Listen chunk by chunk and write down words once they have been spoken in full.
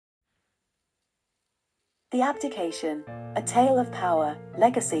The Abdication, a tale of power,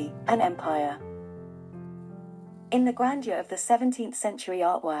 legacy, and empire. In the grandeur of the 17th century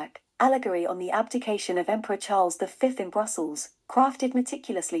artwork, allegory on the abdication of Emperor Charles V in Brussels, crafted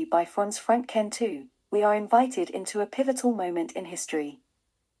meticulously by Franz Frank II, we are invited into a pivotal moment in history.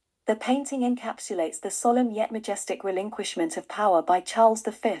 The painting encapsulates the solemn yet majestic relinquishment of power by Charles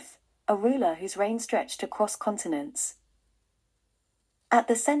V, a ruler whose reign stretched across continents. At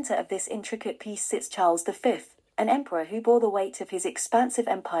the center of this intricate piece sits Charles V, an emperor who bore the weight of his expansive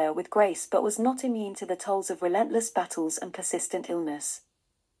empire with grace but was not immune to the tolls of relentless battles and persistent illness.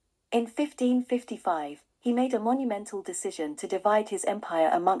 In 1555, he made a monumental decision to divide his empire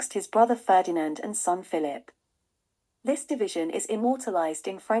amongst his brother Ferdinand and son Philip. This division is immortalized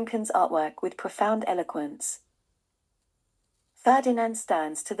in Franken's artwork with profound eloquence. Ferdinand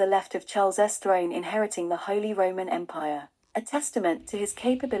stands to the left of Charles's throne, inheriting the Holy Roman Empire, a testament to his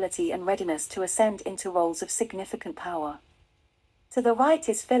capability and readiness to ascend into roles of significant power. To the right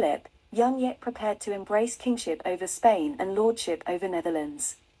is Philip, young yet prepared to embrace kingship over Spain and lordship over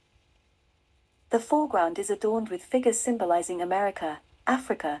Netherlands. The foreground is adorned with figures symbolizing America,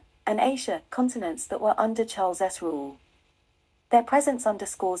 Africa, and Asia, continents that were under Charles's rule. Their presence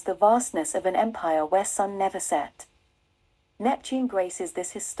underscores the vastness of an empire where sun never set. Neptune graces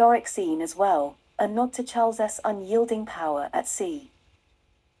this historic scene as well, a nod to Charles's unyielding power at sea.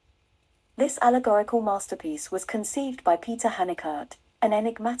 This allegorical masterpiece was conceived by Pieter Hannicart, an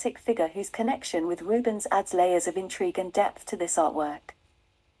enigmatic figure whose connection with Rubens adds layers of intrigue and depth to this artwork.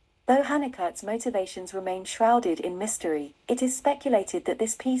 Though Hannicart's motivations remain shrouded in mystery, it is speculated that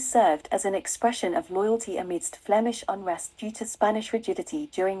this piece served as an expression of loyalty amidst Flemish unrest due to Spanish rigidity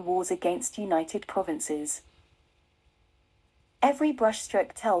during wars against united provinces. Every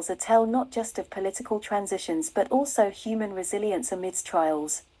brushstroke tells a tale not just of political transitions but also human resilience amidst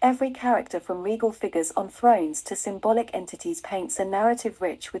trials. Every character, from regal figures on thrones to symbolic entities, paints a narrative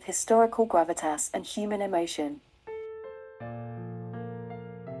rich with historical gravitas and human emotion.